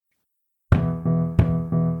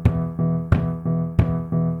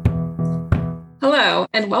Hello,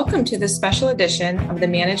 and welcome to this special edition of the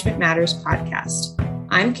Management Matters podcast.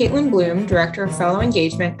 I'm Caitlin Bloom, Director of Fellow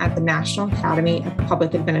Engagement at the National Academy of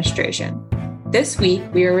Public Administration. This week,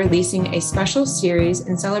 we are releasing a special series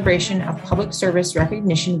in celebration of Public Service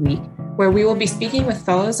Recognition Week, where we will be speaking with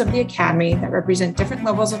fellows of the Academy that represent different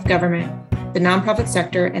levels of government, the nonprofit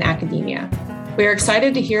sector, and academia. We are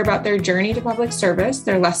excited to hear about their journey to public service,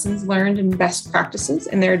 their lessons learned and best practices,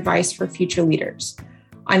 and their advice for future leaders.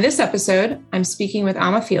 On this episode, I'm speaking with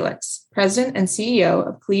Amma Felix, President and CEO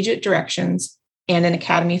of Collegiate Directions and an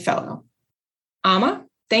Academy Fellow. Amma,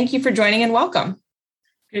 thank you for joining and welcome.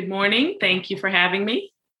 Good morning. Thank you for having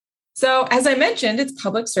me. So, as I mentioned, it's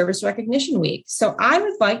Public Service Recognition Week. So I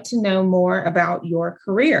would like to know more about your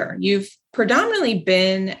career. You've predominantly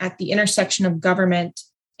been at the intersection of government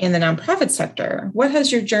and the nonprofit sector. What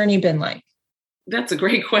has your journey been like? That's a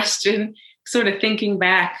great question. Sort of thinking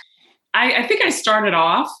back, I think I started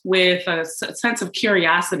off with a sense of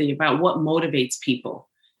curiosity about what motivates people.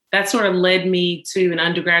 That sort of led me to an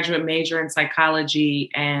undergraduate major in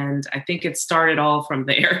psychology, and I think it started all from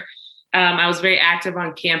there. I was very active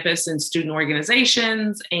on campus in student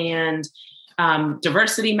organizations and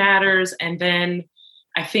diversity matters. And then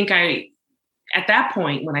I think at that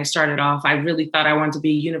point, when I started off, I really thought I wanted to be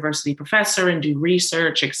a university professor and do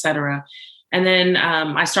research, et cetera. And then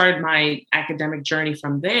I started my academic journey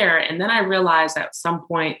from there. And then I realized at some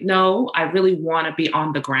point, no, I really want to be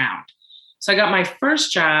on the ground. So I got my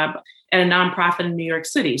first job at a nonprofit in New York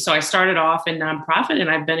City. So I started off in nonprofit and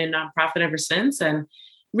I've been in nonprofit ever since. And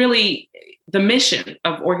really the mission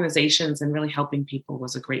of organizations and really helping people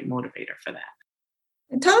was a great motivator for that.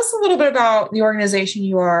 And tell us a little bit about the organization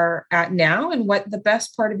you are at now and what the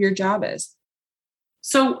best part of your job is.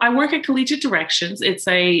 So I work at Collegiate Directions. It's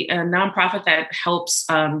a nonprofit that helps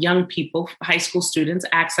young people, high school students,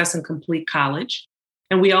 access and complete college.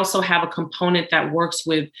 And we also have a component that works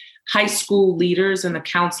with high school leaders in the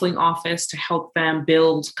counseling office to help them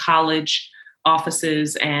build college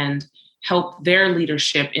offices and help their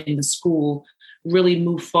leadership in the school really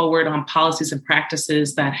move forward on policies and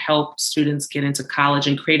practices that help students get into college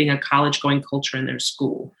and creating a college-going culture in their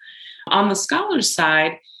school. On the scholars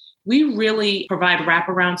side, we really provide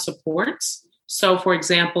wraparound supports. So, for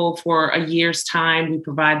example, for a year's time, we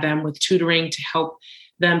provide them with tutoring to help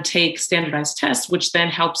them take standardized tests, which then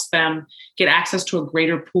helps them get access to a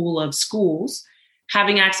greater pool of schools.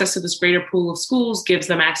 Having access to this greater pool of schools gives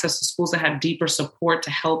them access to schools that have deeper support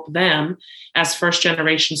to help them as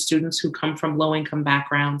first-generation students who come from low-income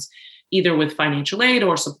backgrounds, either with financial aid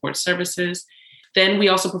or support services. Then we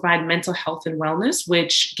also provide mental health and wellness,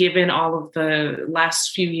 which, given all of the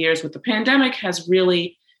last few years with the pandemic, has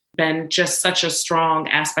really been just such a strong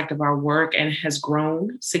aspect of our work and has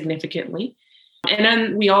grown significantly. And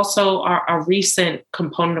then we also, our recent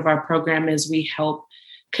component of our program is we help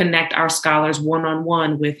connect our scholars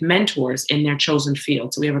one-on-one with mentors in their chosen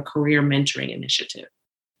field. So we have a career mentoring initiative.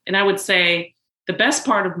 And I would say the best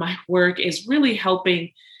part of my work is really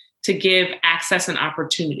helping to give access and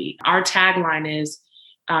opportunity. Our tagline is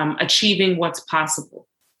achieving what's possible.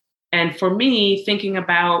 And for me, thinking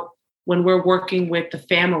about when we're working with the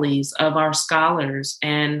families of our scholars,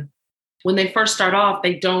 and when they first start off,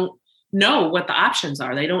 they don't know what the options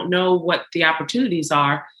are. They don't know what the opportunities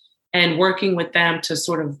are. And working with them to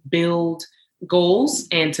sort of build goals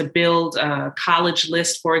and to build a college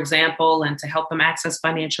list, for example, and to help them access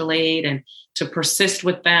financial aid and to persist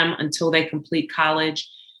with them until they complete college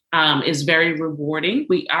is very rewarding.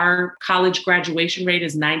 Our college graduation rate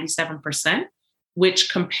is 97%,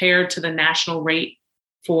 which compared to the national rate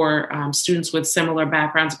for students with similar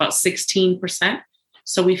backgrounds, about 16%.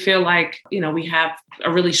 So we feel like, we have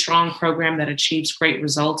a really strong program that achieves great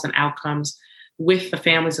results and outcomes with the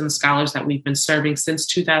families and the scholars that we've been serving since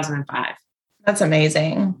 2005. That's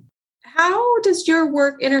amazing. How does your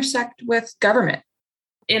work intersect with government?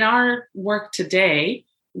 In our work today,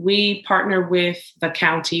 we partner with the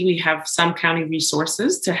county. We have some county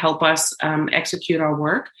resources to help us execute our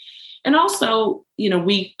work. And also,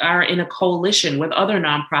 we are in a coalition with other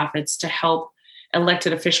nonprofits to help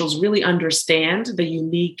elected officials really understand the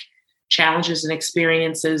unique challenges and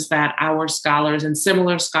experiences that our scholars and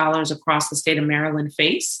similar scholars across the state of Maryland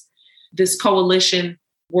face. This coalition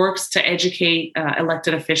works to educate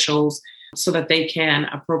elected officials so that they can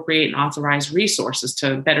appropriate and authorize resources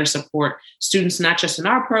to better support students, not just in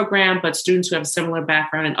our program, but students who have a similar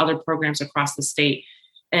background in other programs across the state.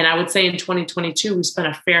 And I would say in 2022, we spent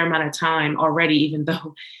a fair amount of time already, even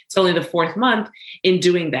though it's only the fourth month, in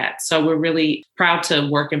doing that. So we're really proud to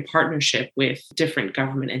work in partnership with different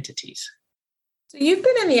government entities. So you've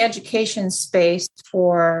been in the education space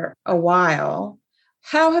for a while.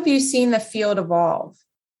 How have you seen the field evolve?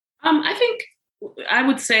 I think I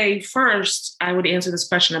would say first, I would answer this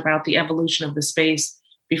question about the evolution of the space.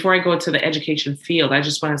 Before I go to the education field, I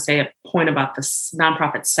just want to say a point about the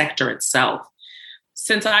nonprofit sector itself.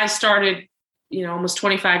 Since I started, almost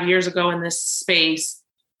 25 years ago in this space,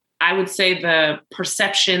 I would say the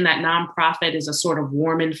perception that nonprofit is a sort of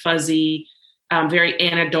warm and fuzzy, very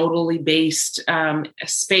anecdotally based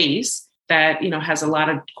space that, has a lot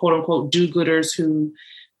of quote unquote do-gooders who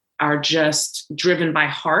are just driven by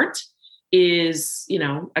heart is,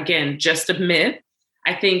 again, just a myth.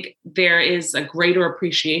 I think there is a greater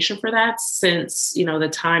appreciation for that since, the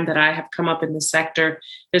time that I have come up in the sector.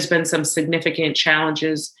 There's been some significant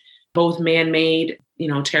challenges, both man-made,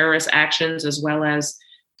 terrorist actions, as well as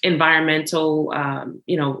environmental,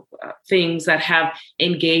 things that have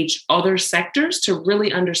engaged other sectors to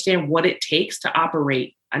really understand what it takes to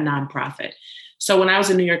operate a nonprofit. So when I was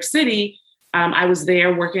in New York City, I was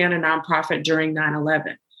there working on a nonprofit during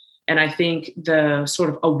 9/11. And I think the sort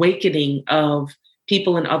of awakening of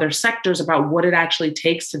people in other sectors about what it actually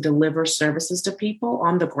takes to deliver services to people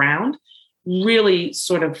on the ground really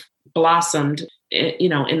sort of blossomed,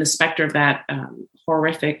 in the specter of that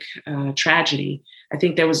horrific tragedy. I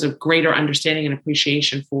think there was a greater understanding and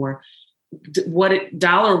appreciation for what it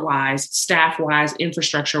dollar-wise, staff-wise,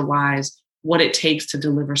 infrastructure-wise, what it takes to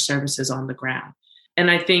deliver services on the ground. And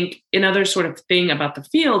I think another sort of thing about the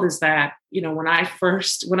field is that, one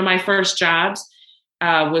of my first jobs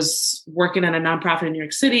was working at a nonprofit in New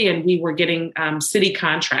York City, and we were getting city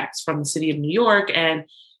contracts from the city of New York. And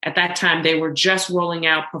at that time, they were just rolling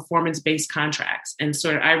out performance-based contracts. And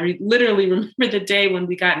sort of, I literally remember the day when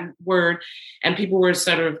we got word and people were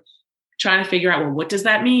sort of trying to figure out, well, what does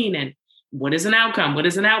that mean? And what is an outcome? What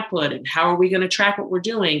is an output? And how are we going to track what we're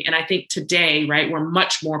doing? And I think today, right, we're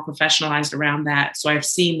much more professionalized around that. So I've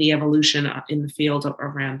seen the evolution in the field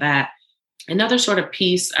around that. Another sort of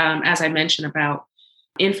piece, as I mentioned about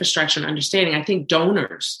infrastructure and understanding, I think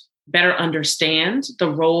donors better understand the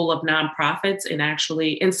role of nonprofits in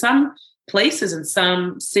actually, in some places, in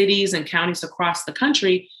some cities and counties across the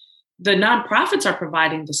country, the nonprofits are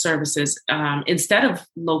providing the services instead of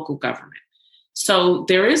local government. So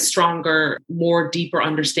there is stronger, more deeper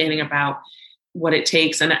understanding about what it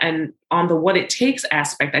takes. And on the what it takes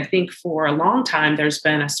aspect, I think for a long time, there's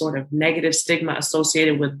been a sort of negative stigma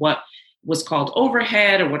associated with what was called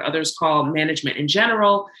overhead or what others call management in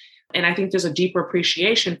general. And I think there's a deeper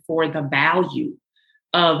appreciation for the value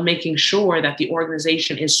of making sure that the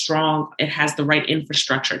organization is strong, it has the right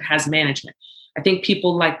infrastructure, it has management. I think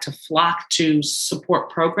people like to flock to support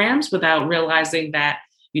programs without realizing that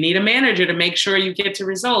you need a manager to make sure you get to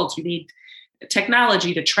results. You need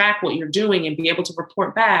technology to track what you're doing and be able to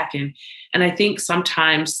report back. And I think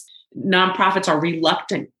sometimes nonprofits are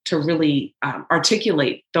reluctant to really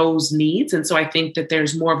articulate those needs. And so I think that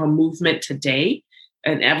there's more of a movement today,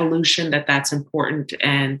 an evolution that's important,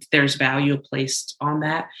 and there's value placed on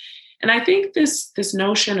that. And I think this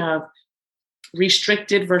notion of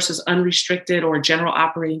restricted versus unrestricted or general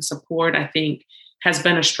operating support, I think has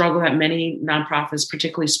been a struggle that many nonprofits,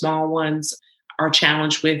 particularly small ones, are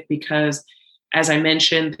challenged with because, as I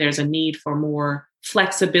mentioned, there's a need for more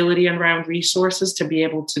flexibility around resources to be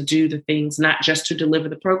able to do the things, not just to deliver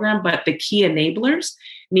the program, but the key enablers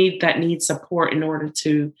need support in order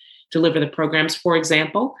to deliver the programs. For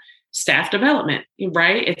example, staff development,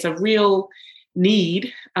 right? It's a real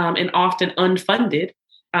need and often unfunded.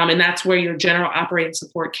 And that's where your general operating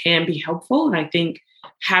support can be helpful. And I think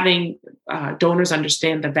having donors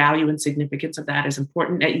understand the value and significance of that is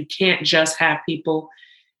important, that you can't just have people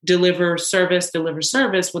deliver service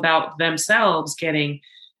without themselves getting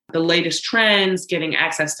the latest trends, getting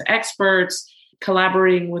access to experts,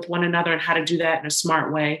 collaborating with one another, and how to do that in a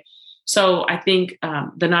smart way. So I think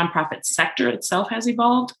the nonprofit sector itself has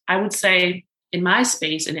evolved. I would say in my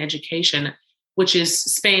space in education, which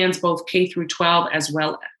spans both K through 12 as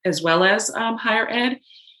well as higher ed,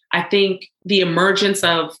 I think the emergence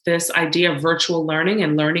of this idea of virtual learning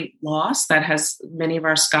and learning loss that has many of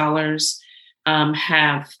our scholars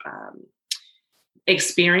have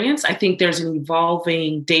experienced. I think there's an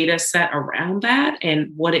evolving data set around that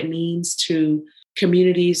and what it means to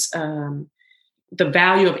communities, the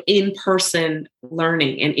value of in-person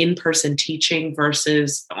learning and in-person teaching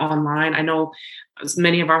versus online. I know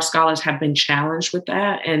many of our scholars have been challenged with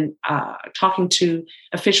that, and talking to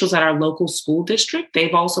officials at our local school district,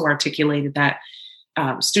 they've also articulated that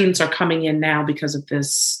students are coming in now because of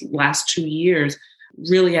this last 2 years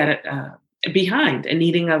really at behind and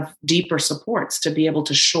needing of deeper supports to be able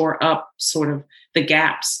to shore up sort of the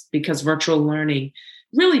gaps, because virtual learning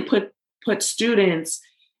really put students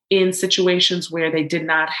in situations where they did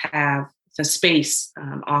not have the space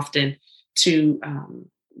often to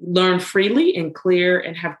learn freely and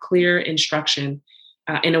have clear instruction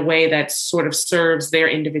in a way that sort of serves their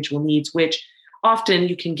individual needs, which often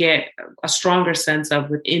you can get a stronger sense of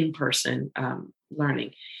with in-person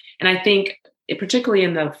learning. And I think particularly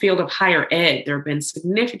in the field of higher ed, there have been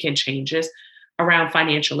significant changes around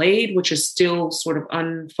financial aid, which is still sort of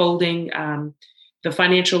unfolding. The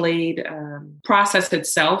financial aid process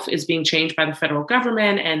itself is being changed by the federal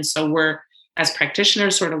government. And so we're, as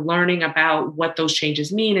practitioners, sort of learning about what those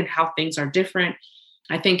changes mean and how things are different.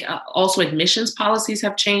 I think also admissions policies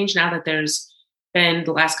have changed now that there's been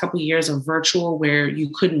the last couple of years of virtual where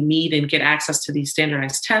you couldn't meet and get access to these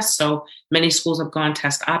standardized tests. So many schools have gone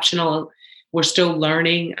test optional. We're still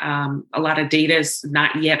learning. A lot of data is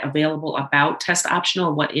not yet available about test optional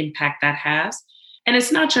and what impact that has. And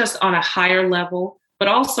it's not just on a higher level, but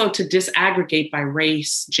also to disaggregate by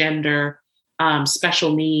race, gender,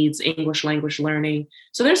 special needs, English language learning.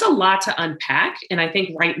 So there's a lot to unpack. And I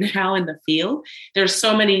think right now in the field, there's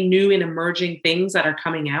so many new and emerging things that are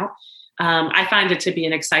coming out. I find it to be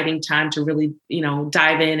an exciting time to really,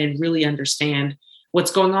 dive in and really understand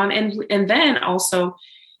what's going on. And then also,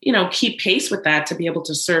 keep pace with that to be able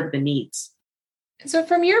to serve the needs. So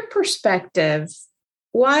from your perspective,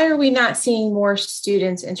 why are we not seeing more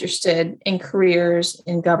students interested in careers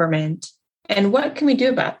in government? And what can we do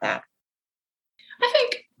about that? I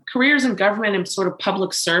think careers in government and sort of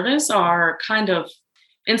public service are kind of,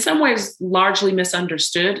 in some ways, largely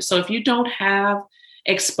misunderstood. So if you don't have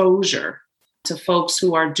exposure to folks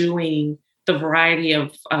who are doing the variety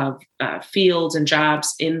of fields and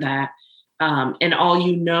jobs in that, and all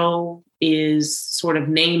you know is sort of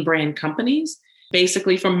name brand companies,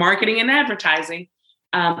 basically from marketing and advertising,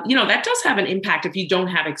 that does have an impact if you don't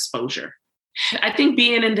have exposure. I think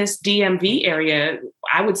being in this DMV area,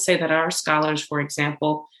 I would say that our scholars, for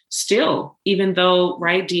example, still, even though,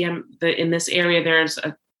 right, in this area, there's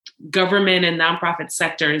a government and nonprofit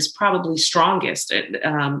sector is probably strongest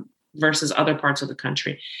versus other parts of the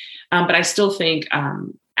country. But I still think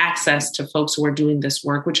access to folks who are doing this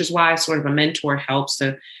work, which is why sort of a mentor helps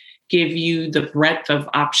to give you the breadth of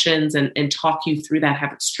options and talk you through that,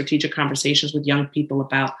 have strategic conversations with young people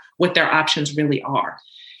about what their options really are.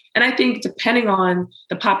 And I think depending on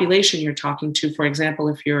the population you're talking to, for example,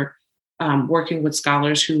 if you're working with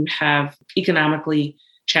scholars who have economically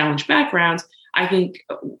challenged backgrounds, I think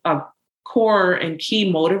a core and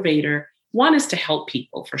key motivator, one is to help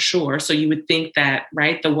people for sure. So you would think that,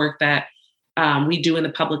 right, the work that we do in the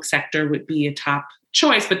public sector would be a top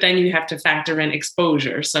choice, but then you have to factor in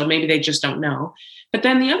exposure. So maybe they just don't know. But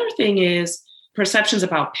then the other thing is perceptions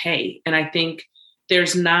about pay. And I think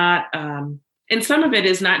there's not, and some of it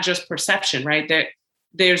is not just perception, right?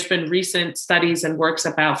 There's been recent studies and works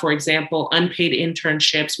about, for example, unpaid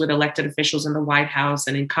internships with elected officials in the White House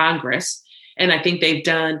and in Congress. And I think they've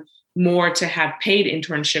done more to have paid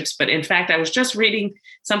internships. But in fact, I was just reading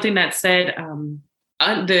something that said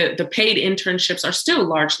the paid internships are still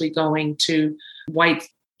largely going to white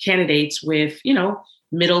candidates with,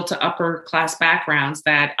 middle to upper class backgrounds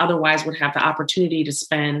that otherwise would have the opportunity to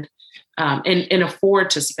spend and afford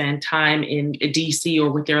to spend time in DC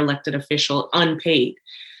or with their elected official unpaid.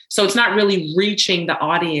 So it's not really reaching the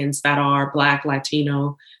audience that are Black,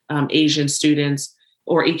 Latino, Asian students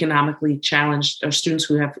or economically challenged or students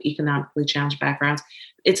who have economically challenged backgrounds.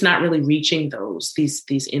 It's not really reaching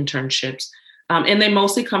these internships. And they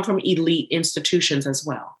mostly come from elite institutions as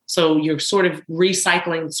well. So you're sort of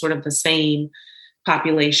recycling sort of the same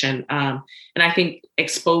population. And I think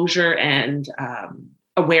exposure and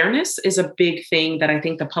awareness is a big thing that I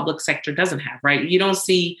think the public sector doesn't have, right? You don't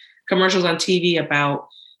see commercials on TV about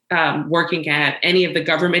working at any of the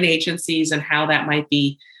government agencies and how that might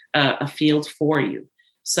be a field for you.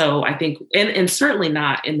 So I think, and certainly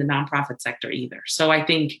not in the nonprofit sector either. So I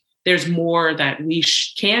think there's more that we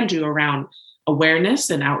can do around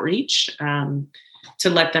awareness and outreach to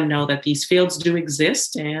let them know that these fields do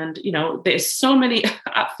exist. And, there's so many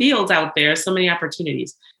fields out there, so many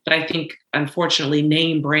opportunities. But I think, unfortunately,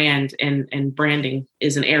 name brand and branding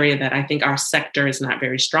is an area that I think our sector is not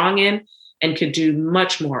very strong in and could do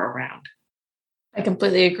much more around. I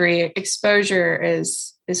completely agree. Exposure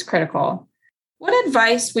is critical. What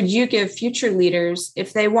advice would you give future leaders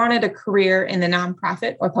if they wanted a career in the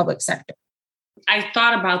nonprofit or public sector? I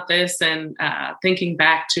thought about this and thinking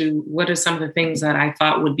back to what are some of the things that I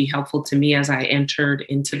thought would be helpful to me as I entered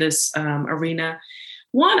into this arena.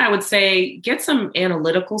 One, I would say get some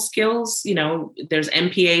analytical skills. There's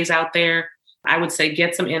MPAs out there. I would say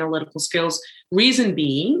get some analytical skills, Reason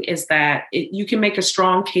being is that you can make a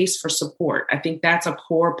strong case for support. I think that's a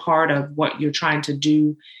core part of what you're trying to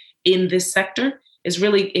do in this sector, is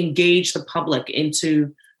really engage the public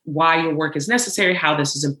into why your work is necessary, how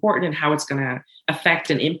this is important, and how it's going to affect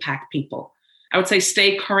and impact people. I would say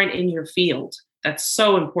stay current in your field. That's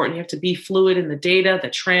so important. You have to be fluid in the data, the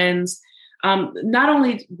trends, not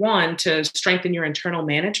only one, to strengthen your internal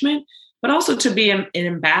management, but also to be an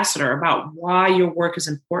ambassador about why your work is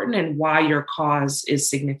important and why your cause is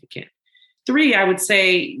significant. 3, I would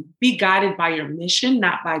say be guided by your mission,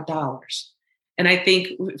 not by dollars. And I think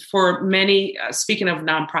for many, speaking of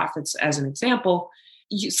nonprofits as an example,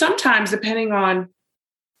 sometimes depending on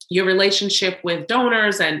your relationship with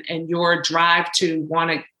donors and your drive to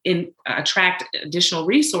want to attract additional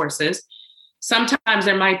resources, sometimes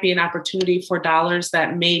there might be an opportunity for dollars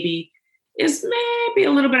that is maybe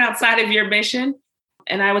a little bit outside of your mission.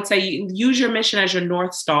 And I would say use your mission as your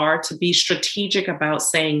North Star to be strategic about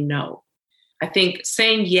saying no. I think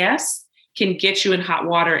saying yes can get you in hot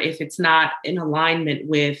water if it's not in alignment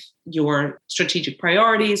with your strategic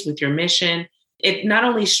priorities, with your mission. It not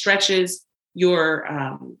only stretches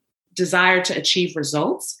your desire to achieve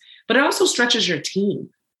results, but it also stretches your team.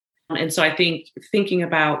 And so I think thinking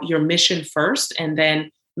about your mission first and then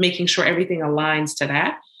making sure everything aligns to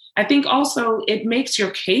that. I think also it makes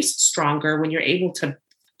your case stronger when you're able to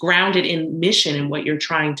ground it in mission and what you're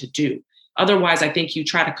trying to do. Otherwise, I think you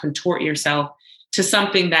try to contort yourself to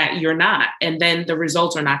something that you're not, and then the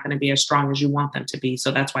results are not going to be as strong as you want them to be.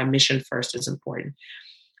 So that's why mission first is important.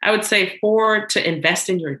 I would say 4, to invest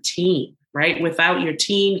in your team, right? Without your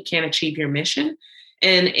team, you can't achieve your mission.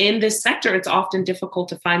 And in this sector, it's often difficult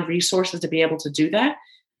to find resources to be able to do that.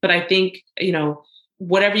 But I think,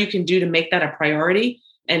 whatever you can do to make that a priority,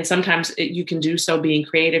 and sometimes you can do so being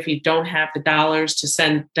creative. You don't have the dollars to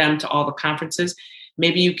send them to all the conferences.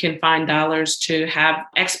 Maybe you can find dollars to have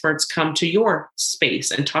experts come to your space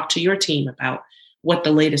and talk to your team about what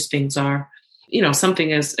the latest things are.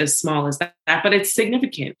 Something as small as that, but it's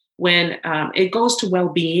significant when it goes to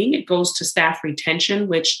well-being, it goes to staff retention,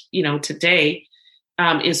 which, today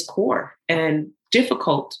is core and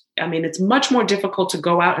difficult. I mean, it's much more difficult to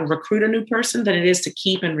go out and recruit a new person than it is to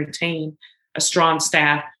keep and retain a strong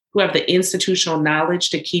staff who have the institutional knowledge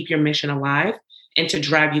to keep your mission alive and to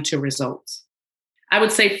drive you to results. I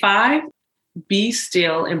would say 5, be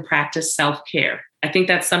still and practice self-care. I think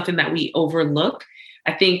that's something that we overlook.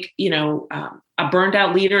 I think, a burned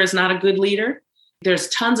out leader is not a good leader. There's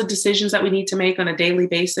tons of decisions that we need to make on a daily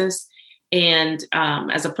basis. And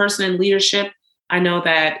as a person in leadership, I know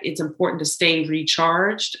that it's important to stay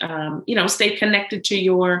recharged, stay connected to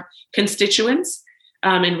your constituents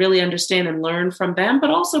and really understand and learn from them, but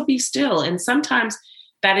also be still. And sometimes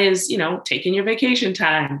that is, taking your vacation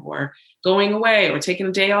time or going away or taking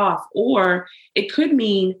a day off, or it could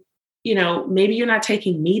mean, maybe you're not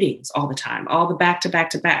taking meetings all the time, all the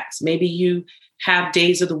back-to-backs. Maybe you have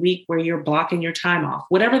days of the week where you're blocking your time off.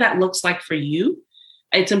 Whatever that looks like for you,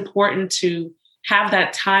 it's important to have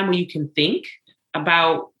that time where you can think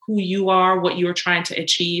about who you are, what you're trying to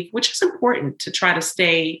achieve, which is important to try to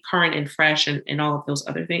stay current and fresh and all of those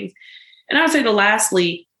other things. And I would say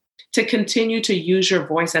lastly, to continue to use your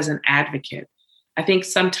voice as an advocate. I think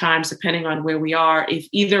sometimes, depending on where we are, if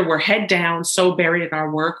either we're head down, so buried in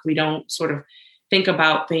our work, we don't sort of think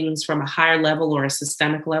about things from a higher level or a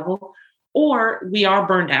systemic level, or we are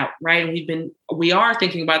burned out, right? And we are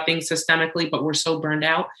thinking about things systemically, but we're so burned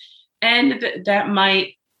out. And that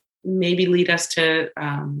might maybe lead us to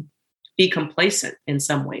be complacent in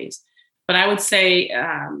some ways. But I would say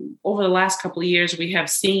over the last couple of years, we have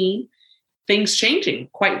seen things changing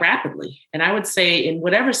quite rapidly. And I would say in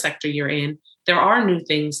whatever sector you're in, there are new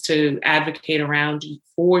things to advocate around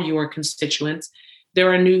for your constituents.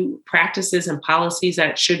 There are new practices and policies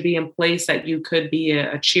that should be in place that you could be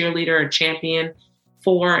a cheerleader, a champion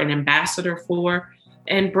for, an ambassador for,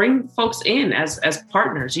 and bring folks in as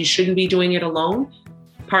partners. You shouldn't be doing it alone.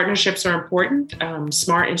 Partnerships are important,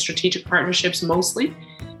 smart and strategic partnerships mostly.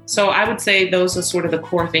 So I would say those are sort of the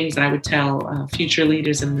core things that I would tell future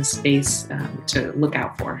leaders in this space to look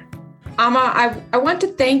out for. Amma, I want to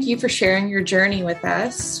thank you for sharing your journey with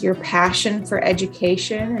us, your passion for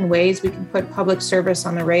education and ways we can put public service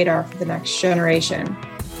on the radar for the next generation.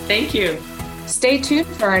 Thank you. Stay tuned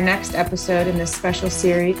for our next episode in this special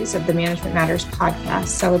series of the Management Matters podcast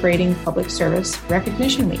celebrating Public Service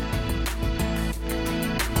Recognition Week.